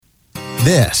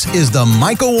This is The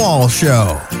Michael Wall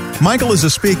Show. Michael is a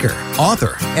speaker,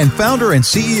 author, and founder and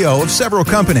CEO of several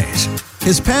companies.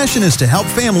 His passion is to help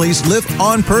families live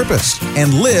on purpose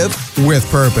and live with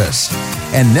purpose.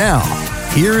 And now,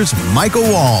 here's Michael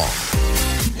Wall.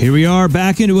 Here we are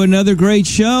back into another great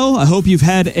show. I hope you've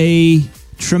had a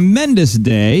tremendous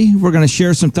day. We're going to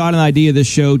share some thought and idea of this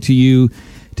show to you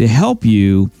to help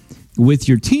you with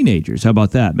your teenagers. How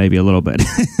about that? Maybe a little bit.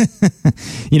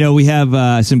 You know, we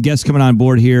have some guests coming on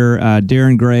board here,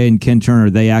 Darrin Gray and Ken Turner.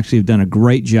 They actually have done a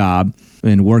great job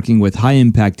in working with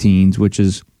high-impact teens, which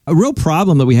is a real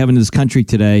problem that we have in this country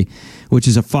today, which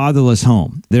is a fatherless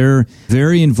home. They're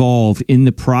very involved in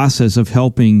the process of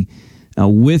helping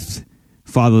with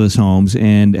fatherless homes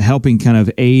and helping kind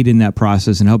of aid in that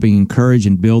process and helping encourage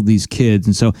and build these kids.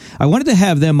 And so I wanted to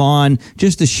have them on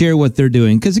just to share what they're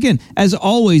doing. Because again, as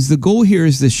always, the goal here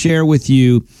is to share with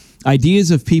you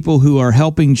ideas of people who are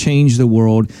helping change the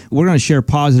world. We're going to share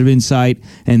positive insight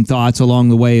and thoughts along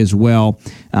the way as well.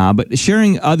 But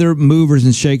sharing other movers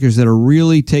and shakers that are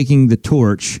really taking the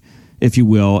torch, if you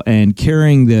will, and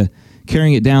carrying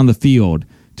it down the field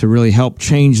to really help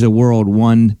change the world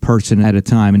one person at a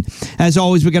time. And as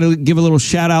always, we got to give a little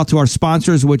shout out to our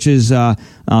sponsors, which is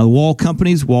Wall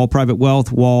Companies, Wall Private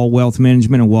Wealth, Wall Wealth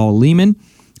Management, and Wall Lehman.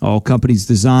 All companies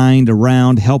designed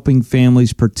around helping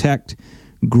families protect,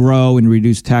 grow, and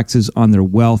reduce taxes on their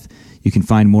wealth. You can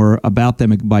find more about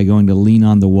them by going to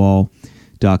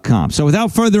leanonthewall.com. So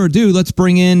without further ado, let's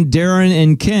bring in Darrin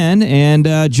and Ken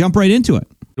and jump right into it.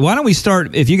 Why don't we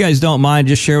start, if you guys don't mind,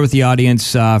 just share with the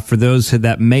audience, for those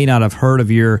that may not have heard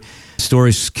of your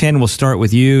stories. Ken, we'll start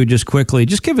with you just quickly.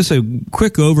 Just give us a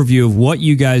quick overview of what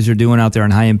you guys are doing out there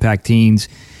in high-impact teens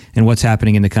and what's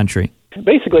happening in the country.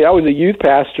 Basically, I was a youth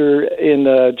pastor in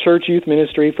the church youth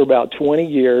ministry for about 20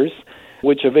 years,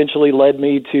 which eventually led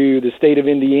me to the state of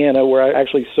Indiana, where I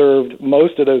actually served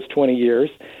most of those 20 years.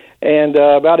 And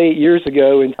about 8 years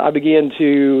ago, I began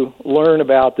to learn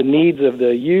about the needs of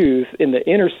the youth in the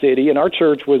inner city. And our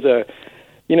church was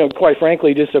quite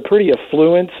frankly, just a pretty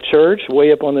affluent church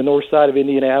way up on the north side of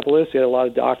Indianapolis. We had a lot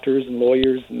of doctors and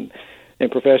lawyers and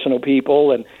professional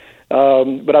people. And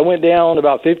but I went down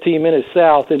about 15 minutes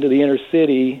south into the inner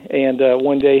city and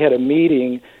one day had a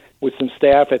meeting with some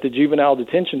staff at the Juvenile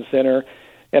Detention Center.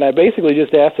 And I basically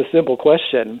just asked a simple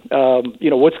question,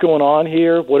 what's going on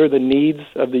here? What are the needs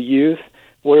of the youth?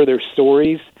 What are their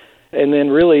stories? And then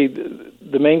really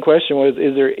the main question was,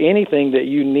 is there anything that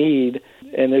you need,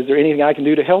 and is there anything I can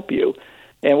do to help you?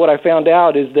 And what I found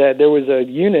out is that there was a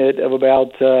unit of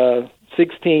about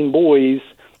 16 boys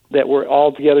that were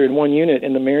all together in one unit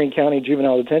in the Marion County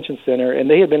Juvenile Detention Center, and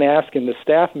they had been asking the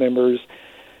staff members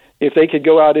if they could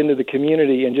go out into the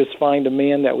community and just find a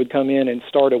man that would come in and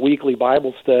start a weekly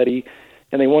Bible study,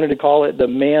 and they wanted to call it the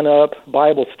Man Up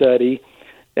Bible Study.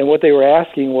 And what they were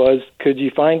asking was, could you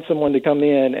find someone to come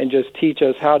in and just teach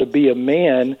us how to be a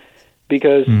man,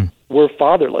 because we're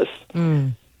fatherless.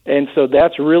 And so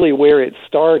that's really where it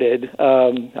started.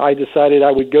 I decided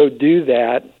I would go do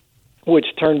that,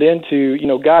 which turned into,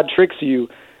 God tricks you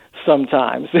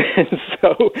sometimes. And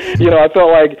so, I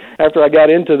felt like after I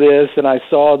got into this and I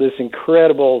saw this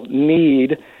incredible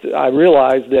need, I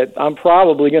realized that I'm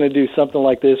probably going to do something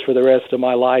like this for the rest of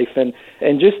my life. And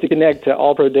just to connect to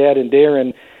All Pro Dad and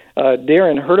Darrin,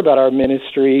 Darrin heard about our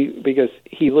ministry because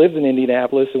he lives in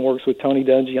Indianapolis and works with Tony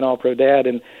Dungy and All Pro Dad,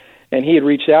 and he had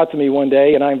reached out to me one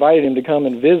day, and I invited him to come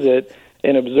and visit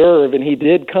and observe, and he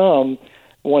did come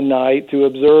one night to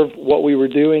observe what we were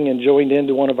doing and joined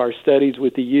into one of our studies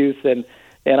with the youth, and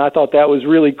I thought that was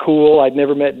really cool. I'd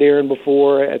never met Darrin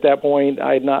before. At that point,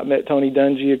 I had not met Tony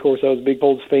Dungy. Of course, I was a big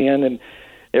Colts fan and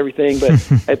everything, but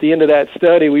at the end of that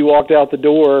study, we walked out the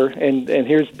door, and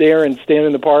here's Darrin standing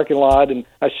in the parking lot, and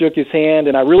I shook his hand,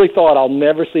 and I really thought, I'll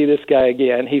never see this guy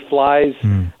again. He flies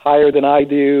higher than I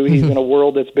do. He's in a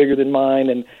world that's bigger than mine,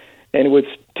 and with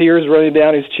tears running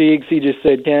down his cheeks, he just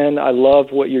said, Ken, I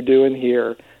love what you're doing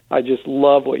here. I just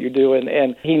love what you're doing.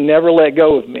 And he never let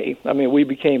go of me. I mean, we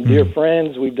became dear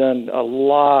friends. We've done a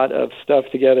lot of stuff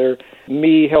together,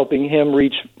 me helping him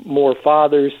reach more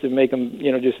fathers to make them,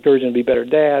 just encourage them to be better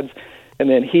dads. And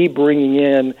then he bringing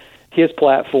in his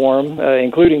platform,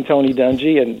 including Tony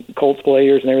Dungy and Colts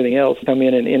players and everything else, come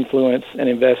in and influence and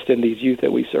invest in these youth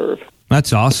that we serve.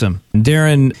 That's awesome.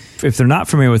 Darrin, if they're not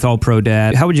familiar with All Pro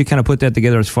Dad, how would you kind of put that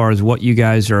together as far as what you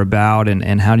guys are about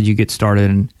and how did you get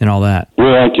started and all that?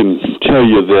 Well, I can tell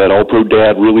you that All Pro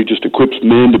Dad really just equips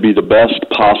men to be the best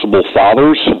possible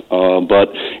fathers,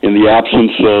 but in the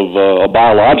absence of a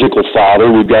biological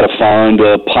father, we've got to find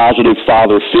a positive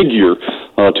father figure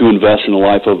to invest in the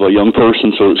life of a young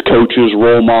person. So it's coaches,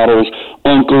 role models,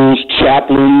 uncles,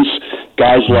 chaplains,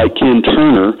 guys like Ken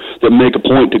Turner that make a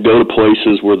point to go to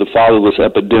places where the fatherless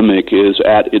epidemic is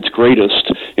at its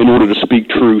greatest in order to speak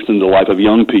truth in the life of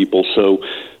young people. So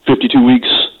 52 weeks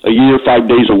a year, 5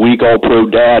 days a week, All Pro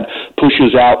Dad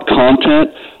pushes out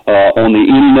content on the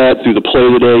internet through the Play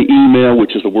of the Day email,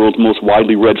 which is the world's most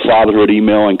widely read fatherhood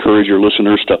email. I encourage your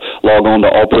listeners to log on to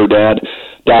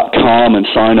allprodad.com and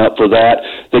sign up for that.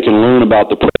 They can learn about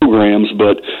the programs,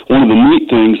 but one of the neat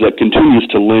things that continues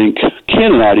to link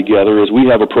Ken and I together is we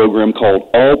have a program called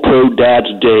All Pro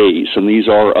Dad's Days, and these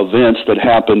are events that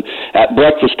happen at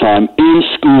breakfast time in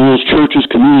schools, churches,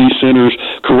 community centers,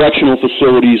 correctional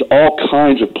facilities, all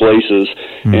kinds of places.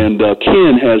 And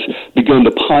Ken has begun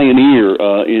to pioneer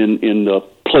in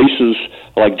places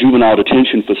like juvenile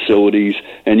detention facilities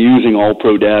and using All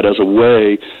Pro Dad as a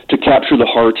way to capture the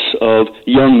hearts of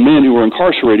young men who are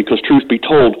incarcerated, because truth be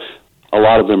told, a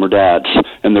lot of them are dads,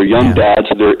 and they're young dads.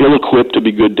 They're ill-equipped to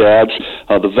be good dads.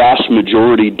 The vast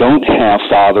majority don't have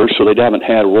fathers, so they haven't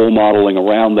had role modeling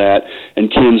around that,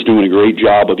 and Ken's doing a great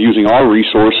job of using our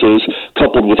resources,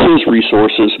 coupled with his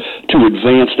resources, to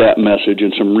advance that message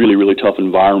in some really, really tough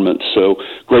environments. So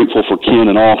grateful for Ken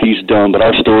and all he's done, but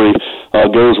our story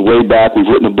goes way back.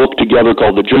 We've written a book together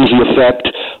called The Jersey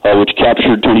Effect, which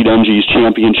captured Tony Dungy's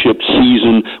championship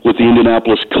season with the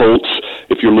Indianapolis Colts.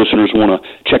 If your listeners want to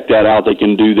check that out, they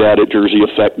can do that at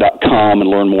jerseyeffect.com and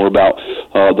learn more about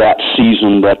that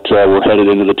season that we're headed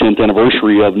into the 10th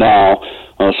anniversary of now.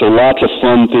 So lots of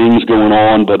fun things going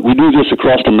on, but we do this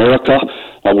across America.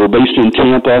 We're based in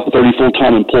Tampa, 30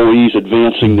 full-time employees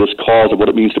advancing this cause of what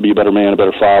it means to be a better man, a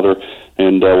better father,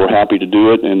 and we're happy to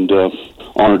do it, and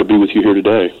honored to be with you here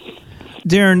today.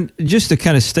 Darrin, just to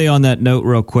kind of stay on that note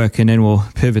real quick, and then we'll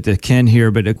pivot to Ken here,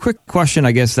 but a quick question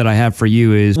I guess that I have for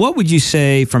you is, what would you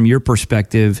say from your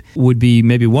perspective would be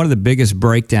maybe one of the biggest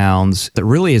breakdowns that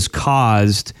really has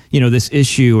caused, this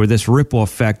issue or this ripple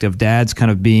effect of dads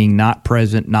kind of being not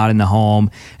present, not in the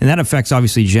home, and that affects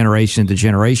obviously generation to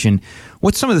generation.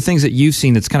 What's some of the things that you've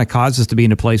seen that's kind of caused us to be in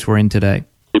the place we're in today?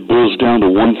 It boils down to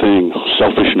one thing: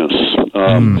 selfishness.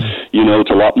 It's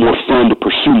a lot more fun to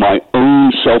pursue my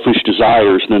own selfish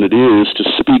desires than it is to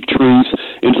speak truth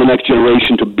into the next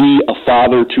generation, to be a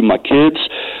father to my kids.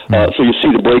 So you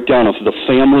see the breakdown of the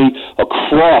family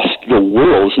across the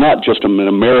world. It's not just an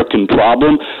American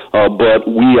problem, but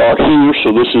we are here,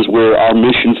 so this is where our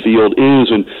mission field is.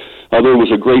 And there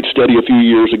was a great study a few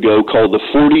years ago called the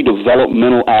 40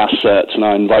 Developmental Assets, and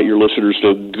I invite your listeners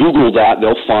to Google that.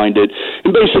 They'll find it.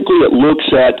 And basically it looks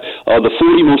at the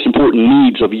 40 most important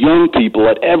needs of young people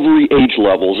at every age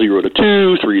level, 0 to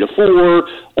 2, 3 to 4,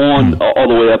 on all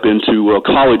the way up into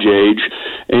college age.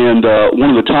 And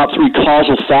one of the top 3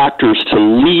 causal factors to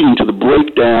leading to the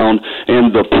breakdown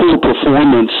and the poor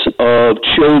performance of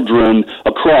children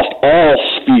across all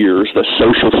spheres, the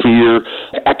social sphere,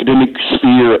 academic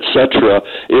sphere, etc.,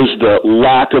 is the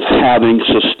lack of having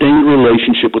sustained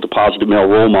relationship with a positive male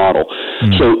role model.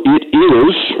 So it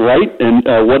is, right, and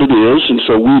what it is, and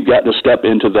so we've got to step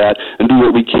into that and do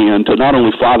what we can to not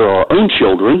only father our own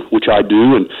children, which I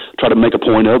do and try to make a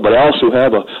point of, but I also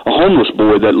have a homeless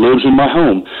boy that lives in my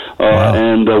home,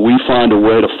 and we find a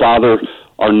way to father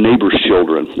our neighbors'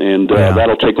 children, and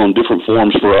that'll take on different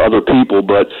forms for other people,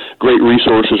 but great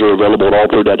resources are available at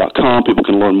allprodad.com. People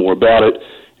can learn more about it,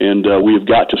 and we've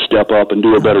got to step up and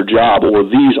do a better job, or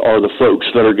these are the folks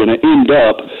that are going to end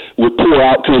up with poor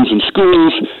outcomes in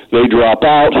schools. They drop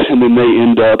out, and then they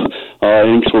end up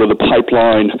in sort of the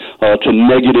pipeline to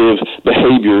negative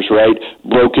behaviors, right?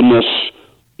 Brokenness,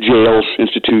 jails,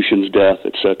 institutions, death,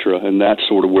 etc. And that's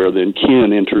sort of where then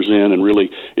Ken enters in and really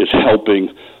is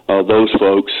helping those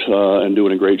folks and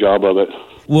doing a great job of it.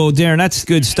 Well, Darrin, that's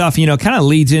good stuff. Kind of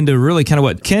leads into really kind of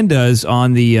what Ken does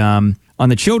on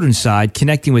the children's side,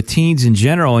 connecting with teens in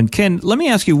general. And Ken, let me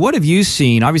ask you, what have you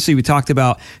seen? Obviously, we talked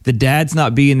about the dads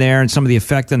not being there and some of the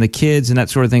effect on the kids and that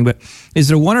sort of thing. But is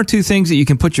there one or two things that you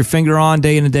can put your finger on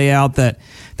day in and day out that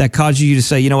cause you to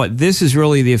say, you know what, this is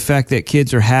really the effect that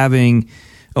kids are having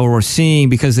or are seeing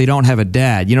because they don't have a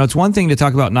dad? It's one thing to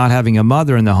talk about not having a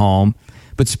mother in the home,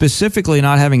 but specifically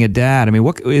not having a dad. I mean,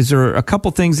 what is there a couple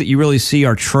things that you really see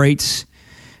are traits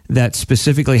that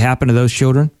specifically happen to those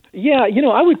children? Yeah,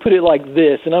 I would put it like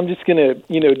this, and I'm just going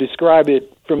to, describe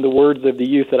it from the words of the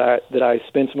youth that I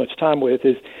spend so much time with,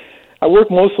 is I work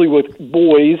mostly with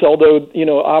boys, although,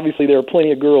 obviously there are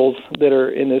plenty of girls that are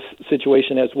in this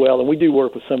situation as well, and we do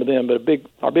work with some of them, but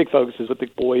our big focus is with the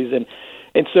boys.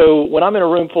 And so when I'm in a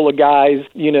room full of guys,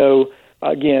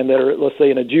 again, that are, let's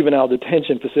say, in a juvenile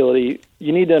detention facility,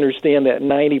 you need to understand that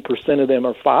 90% of them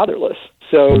are fatherless.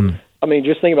 So, I mean,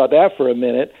 just think about that for a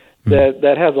minute.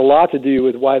 that has a lot to do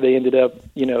with why they ended up,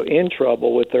 in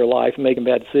trouble with their life and making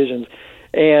bad decisions.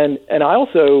 And I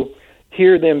also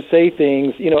hear them say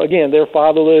things, again, they're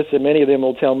fatherless, and many of them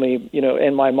will tell me,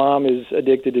 and my mom is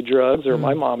addicted to drugs, or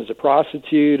my mom is a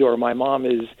prostitute, or my mom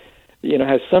is,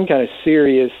 has some kind of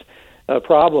serious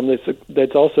problem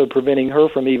that's also preventing her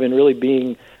from even really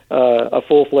being a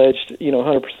full-fledged,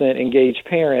 100% engaged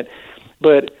parent.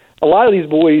 But a lot of these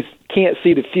boys can't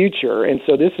see the future, and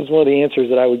so this is one of the answers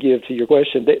that I would give to your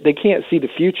question. They can't see the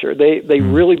future. They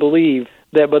really believe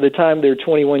that by the time they're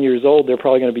 21 years old, they're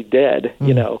probably going to be dead,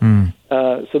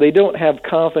 So they don't have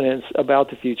confidence about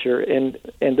the future, and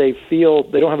they feel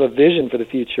they don't have a vision for the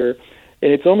future,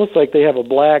 and it's almost like they have a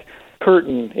black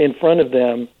curtain in front of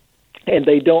them, and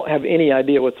they don't have any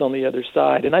idea what's on the other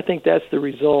side. And I think that's the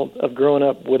result of growing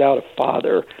up without a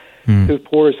father who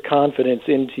pours confidence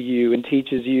into you and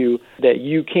teaches you that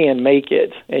you can make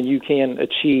it, and you can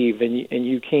achieve, and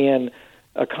you can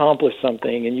accomplish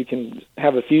something, and you can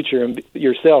have a future and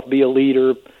yourself be a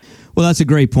leader. Well, that's a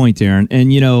great point, Darrin.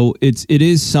 And, it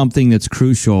is something that's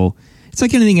crucial. It's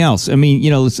like anything else. I mean,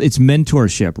 it's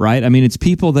mentorship, right? I mean, it's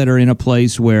people that are in a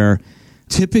place where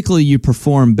typically you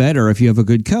perform better if you have a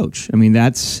good coach. I mean,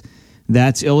 that's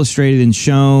illustrated and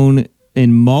shown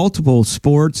in multiple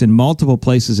sports and multiple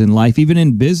places in life, even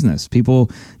in business. People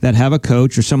that have a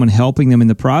coach or someone helping them in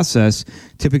the process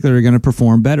typically are going to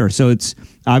perform better. So it's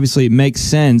obviously it makes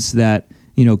sense that,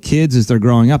 kids as they're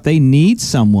growing up, they need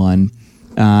someone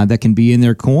that can be in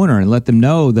their corner and let them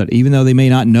know that even though they may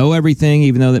not know everything,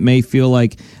 even though that may feel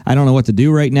like, I don't know what to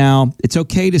do right now, it's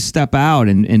okay to step out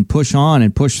and push on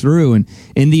and push through and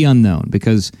in the unknown,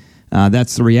 because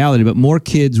that's the reality. But more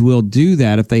kids will do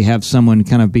that if they have someone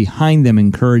kind of behind them,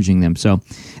 encouraging them. So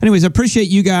anyways, I appreciate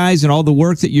you guys and all the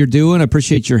work that you're doing. I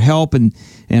appreciate your help and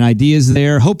ideas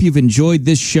there. Hope you've enjoyed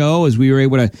this show as we were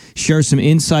able to share some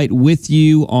insight with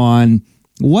you on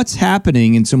what's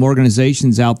happening in some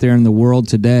organizations out there in the world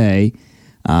today.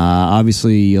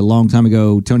 Obviously, a long time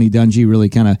ago, Tony Dungy really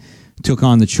kind of took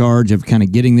on the charge of kind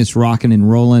of getting this rocking and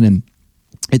rolling, and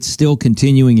it's still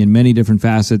continuing in many different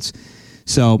facets.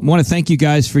 So I want to thank you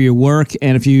guys for your work.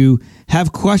 And if you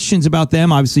have questions about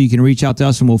them, obviously you can reach out to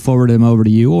us and we'll forward them over to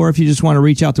you. Or if you just want to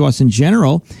reach out to us in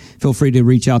general, feel free to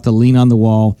reach out to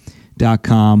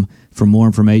leanonthewall.com for more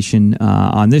information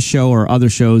on this show or other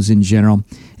shows in general.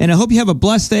 And I hope you have a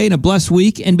blessed day and a blessed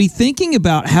week, and be thinking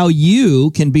about how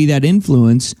you can be that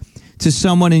influence to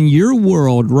someone in your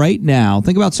world right now.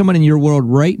 Think about someone in your world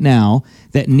right now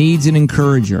that needs an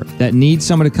encourager, that needs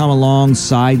someone to come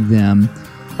alongside them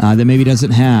that maybe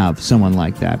doesn't have someone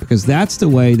like that, because that's the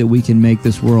way that we can make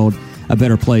this world a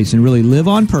better place and really live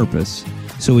on purpose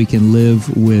so we can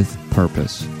live with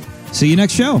purpose. See you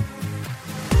next show.